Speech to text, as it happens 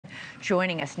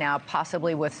Joining us now,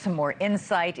 possibly with some more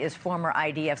insight, is former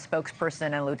IDF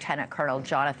spokesperson and Lieutenant Colonel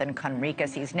Jonathan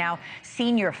Conricus. He's now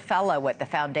senior fellow at the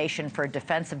Foundation for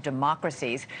Defense of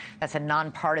Democracies. That's a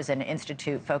nonpartisan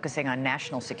institute focusing on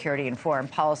national security and foreign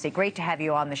policy. Great to have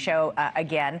you on the show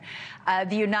again.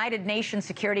 The United Nations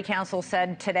Security Council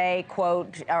said today,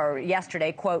 quote, or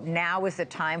yesterday, quote, now is the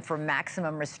time for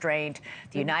maximum restraint.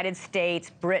 The United States,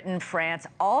 Britain, France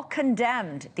all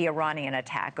condemned the Iranian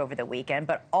attack over the weekend,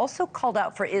 but also called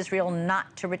out for Israel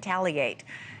not to retaliate.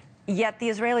 Yet the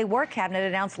Israeli War Cabinet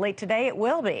announced late today it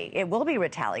will be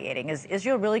retaliating. Is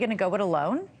Israel really going to go it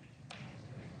alone?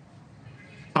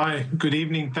 Hi, good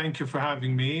evening. Thank you for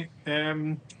having me.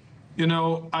 You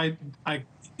know,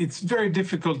 it's very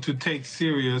difficult to take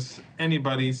serious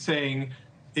anybody saying,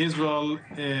 Israel,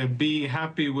 be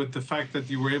happy with the fact that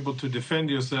you were able to defend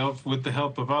yourself with the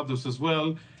help of others as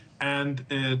well, and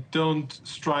don't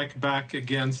strike back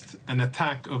against an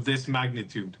attack of this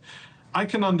magnitude. I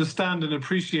can understand and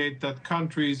appreciate that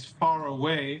countries far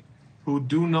away who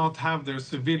do not have their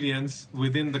civilians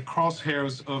within the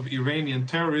crosshairs of Iranian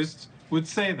terrorists would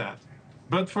say that.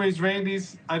 But for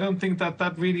Israelis, I don't think that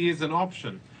that really is an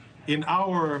option. In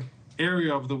our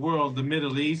area of the world, the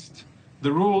Middle East,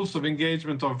 the rules of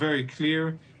engagement are very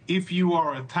clear. If you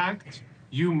are attacked,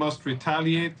 you must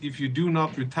retaliate. If you do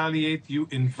not retaliate, you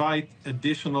invite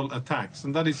additional attacks.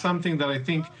 And that is something that I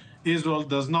think Israel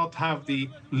does not have the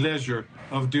leisure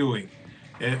of doing.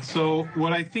 So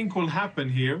what I think will happen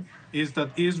here is that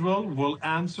Israel will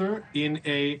answer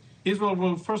Israel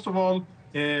will, first of all,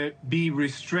 be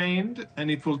restrained, and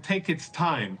it will take its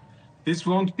time. This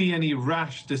won't be any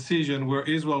rash decision where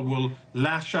Israel will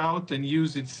lash out and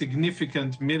use its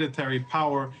significant military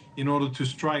power in order to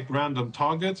strike random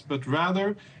targets, but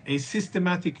rather a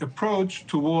systematic approach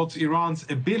towards Iran's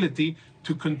ability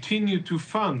to continue to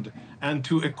fund and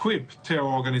to equip terror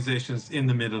organizations in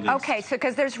the Middle East. Okay, so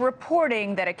because there's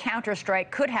reporting that a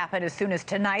counterstrike could happen as soon as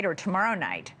tonight or tomorrow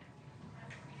night.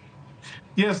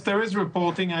 Yes, there is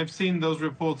reporting. I've seen those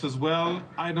reports as well.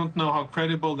 I don't know how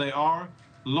credible they are.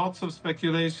 Lots of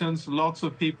speculations, lots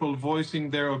of people voicing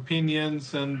their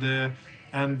opinions and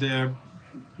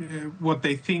what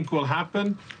they think will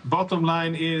happen. Bottom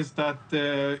line is that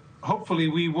hopefully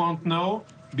we won't know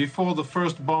before the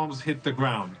first bombs hit the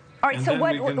ground. All right, and so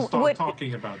then we can start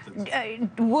talking about this.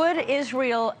 Would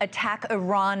Israel attack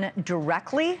Iran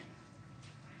directly?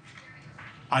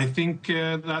 I think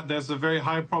that there's a very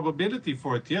high probability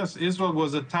for it. Yes, Israel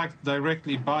was attacked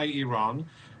directly by Iran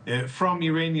from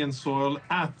Iranian soil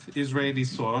at Israeli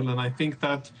soil. And I think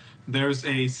that there's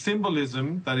a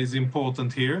symbolism that is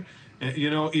important here. You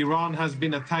know, Iran has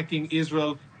been attacking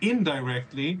Israel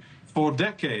indirectly for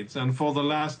decades. And for the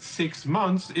last 6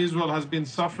 months, Israel has been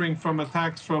suffering from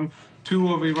attacks from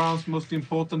two of Iran's most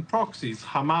important proxies,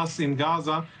 Hamas in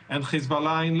Gaza and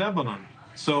Hezbollah in Lebanon.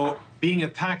 So being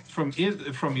attacked from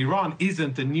Iran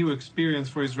isn't a new experience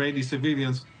for Israeli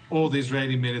civilians or the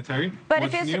Israeli military. But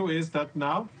what's new is that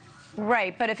now...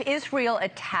 Right, but if Israel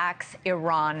attacks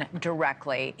Iran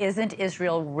directly, isn't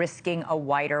Israel risking a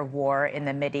wider war in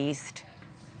the Mideast?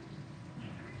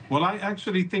 Well, I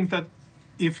actually think that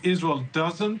if Israel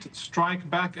doesn't strike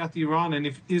back at Iran, and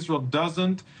if Israel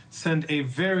doesn't send a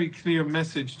very clear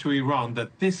message to Iran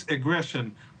that this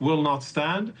aggression will not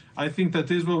stand, I think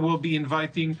that Israel will be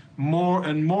inviting more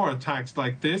and more attacks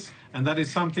like this. And that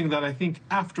is something that I think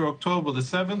after October the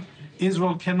 7th,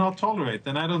 Israel cannot tolerate.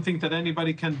 And I don't think that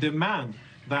anybody can demand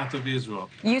that of Israel.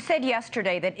 You said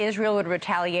yesterday that Israel would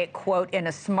retaliate, quote, in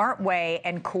a smart way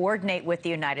and coordinate with the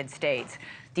United States.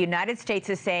 The United States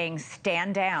is saying,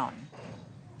 stand down.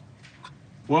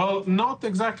 Well, not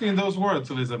exactly in those words,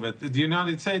 Elizabeth. The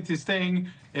United States is saying,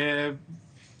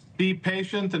 be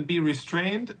patient and be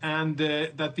restrained, and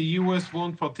that the U.S.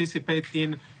 won't participate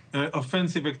in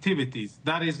offensive activities.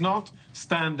 That is not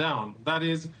stand down. That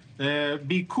is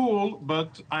be cool,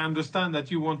 but I understand that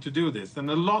you want to do this. And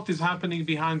a lot is happening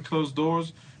behind closed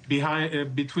doors,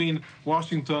 between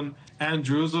Washington and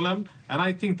Jerusalem. And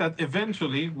I think that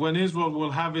eventually, when Israel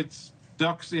will have its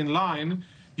ducks in line,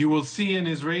 you will see an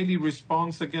Israeli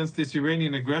response against this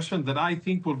Iranian aggression that I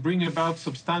think will bring about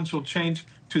substantial change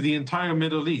to the entire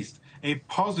Middle East, a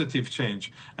positive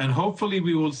change. And hopefully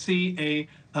we will see a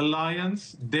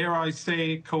alliance, dare I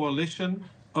say, coalition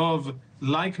of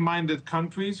like-minded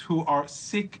countries who are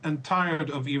sick and tired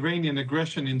of Iranian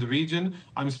aggression in the region.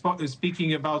 I'm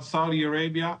speaking about Saudi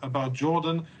Arabia, about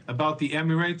Jordan, about the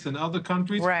Emirates and other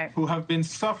countries who have been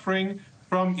suffering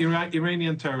from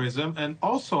Iranian terrorism and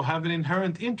also have an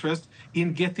inherent interest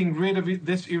in getting rid of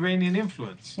this Iranian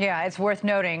influence. Yeah, it's worth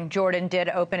noting Jordan did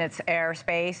open its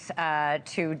airspace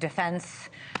to defense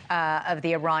of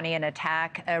the Iranian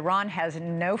attack. Iran has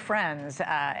no friends,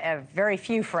 very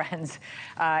few friends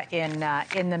in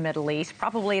the Middle East.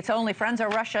 Probably its only friends are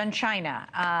Russia and China.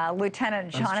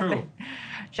 Lieutenant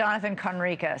Jonathan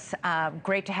Conricus,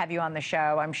 great to have you on the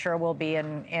show. I'm sure we'll be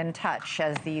in touch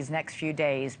as these next few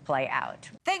days play out.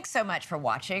 Thanks so much for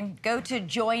watching. Go to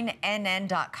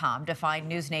joinnn.com to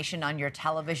find NewsNation on your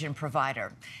television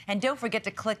provider. And don't forget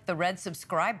to click the red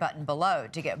subscribe button below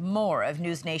to get more of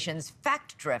NewsNation's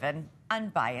fact-driven,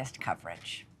 unbiased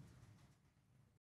coverage.